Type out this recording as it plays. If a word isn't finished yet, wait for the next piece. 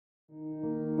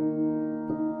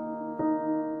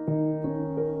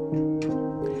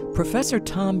Professor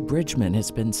Tom Bridgman has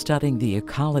been studying the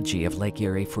ecology of Lake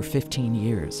Erie for 15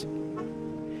 years.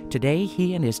 Today,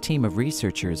 he and his team of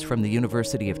researchers from the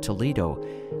University of Toledo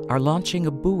are launching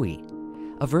a buoy,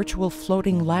 a virtual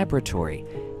floating laboratory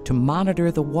to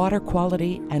monitor the water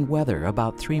quality and weather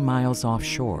about 3 miles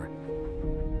offshore.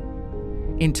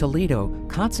 In Toledo,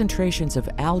 concentrations of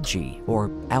algae, or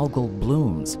algal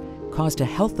blooms, caused a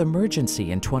health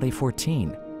emergency in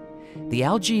 2014. The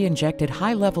algae injected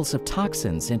high levels of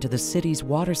toxins into the city's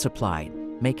water supply,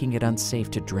 making it unsafe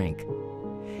to drink.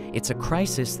 It's a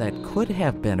crisis that could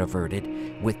have been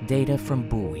averted with data from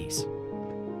buoys.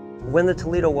 When the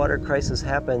Toledo water crisis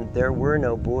happened, there were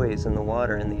no buoys in the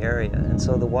water in the area, and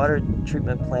so the water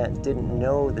treatment plant didn't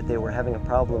know that they were having a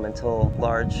problem until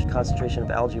large concentration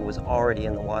of algae was already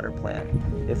in the water plant.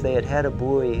 If they had had a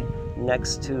buoy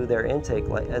next to their intake,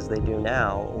 like as they do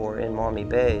now, or in Maumee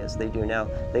Bay as they do now,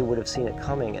 they would have seen it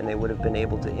coming and they would have been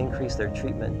able to increase their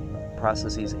treatment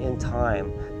processes in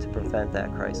time to prevent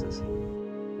that crisis.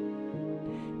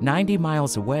 90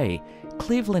 miles away,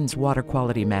 Cleveland's water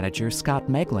quality manager, Scott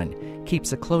Meglin,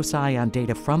 keeps a close eye on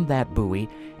data from that buoy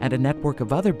and a network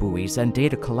of other buoys and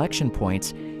data collection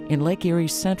points in Lake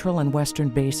Erie's central and western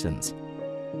basins.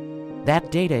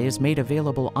 That data is made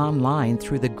available online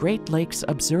through the Great Lakes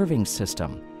Observing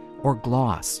System, or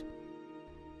GLOS.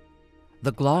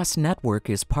 The GLOS network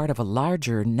is part of a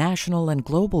larger national and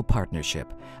global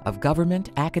partnership of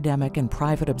government, academic, and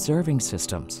private observing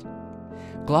systems.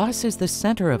 GLOS is the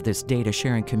center of this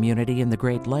data-sharing community in the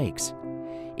Great Lakes.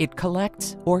 It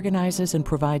collects, organizes, and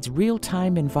provides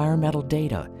real-time environmental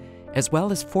data, as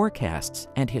well as forecasts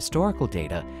and historical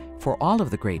data for all of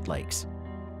the Great Lakes.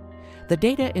 The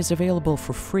data is available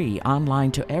for free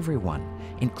online to everyone,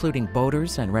 including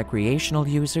boaters and recreational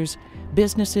users,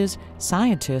 businesses,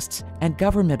 scientists, and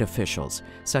government officials,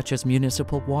 such as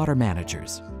municipal water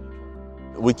managers.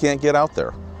 We can't get out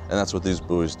there. And that's what these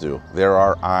buoys do. They're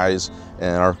our eyes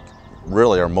and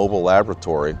really our mobile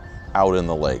laboratory out in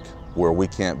the lake where we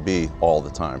can't be all the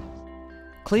time.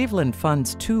 Cleveland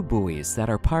funds 2 buoys that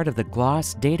are part of the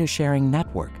GLOS data sharing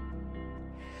network.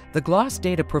 The GLOS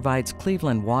data provides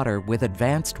Cleveland Water with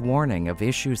advanced warning of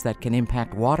issues that can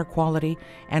impact water quality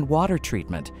and water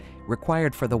treatment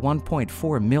required for the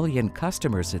 1.4 million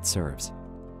customers it serves.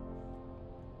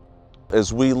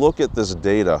 As we look at this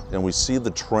data and we see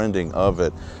the trending of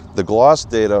it, the GLOS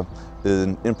data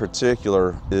in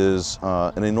particular is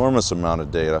an enormous amount of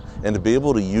data, and to be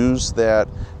able to use that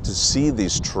to see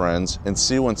these trends and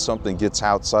see when something gets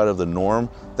outside of the norm,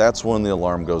 that's when the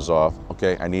alarm goes off.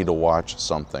 Okay, I need to watch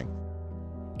something.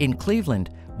 In Cleveland,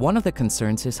 one of the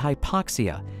concerns is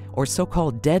hypoxia, or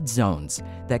so-called dead zones,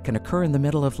 that can occur in the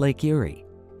middle of Lake Erie.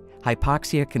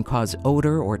 Hypoxia can cause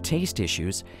odor or taste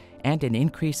issues and an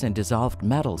increase in dissolved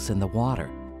metals in the water.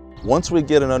 Once we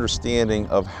get an understanding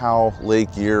of how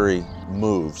Lake Erie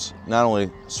moves, not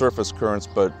only surface currents,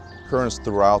 but currents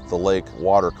throughout the lake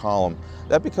water column,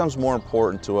 that becomes more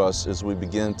important to us as we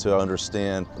begin to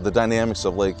understand the dynamics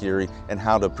of Lake Erie and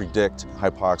how to predict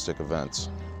hypoxic events.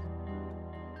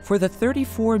 For the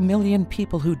 34 million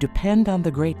people who depend on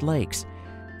the Great Lakes,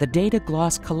 the data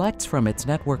GLOS collects from its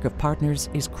network of partners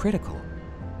is critical.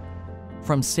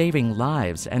 From saving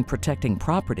lives and protecting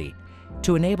property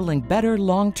to enabling better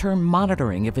long-term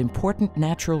monitoring of important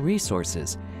natural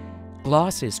resources,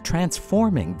 GLOS is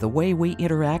transforming the way we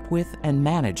interact with and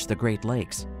manage the Great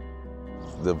Lakes.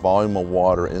 The volume of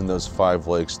water in those 5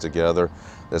 lakes together,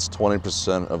 that's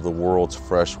 20% of the world's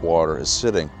fresh water, is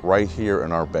sitting right here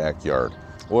in our backyard.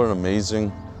 What an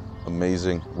amazing,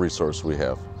 amazing resource we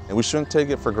have. And we shouldn't take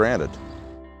it for granted.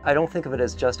 I don't think of it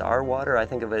as just our water, I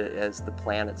think of it as the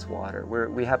planet's water.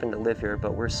 We happen to live here,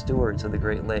 but we're stewards of the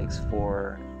Great Lakes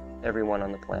for everyone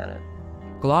on the planet.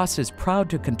 GLOS is proud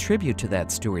to contribute to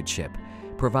that stewardship,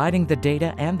 providing the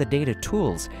data and the data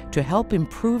tools to help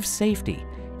improve safety,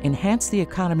 enhance the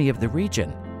economy of the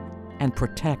region, and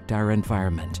protect our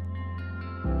environment.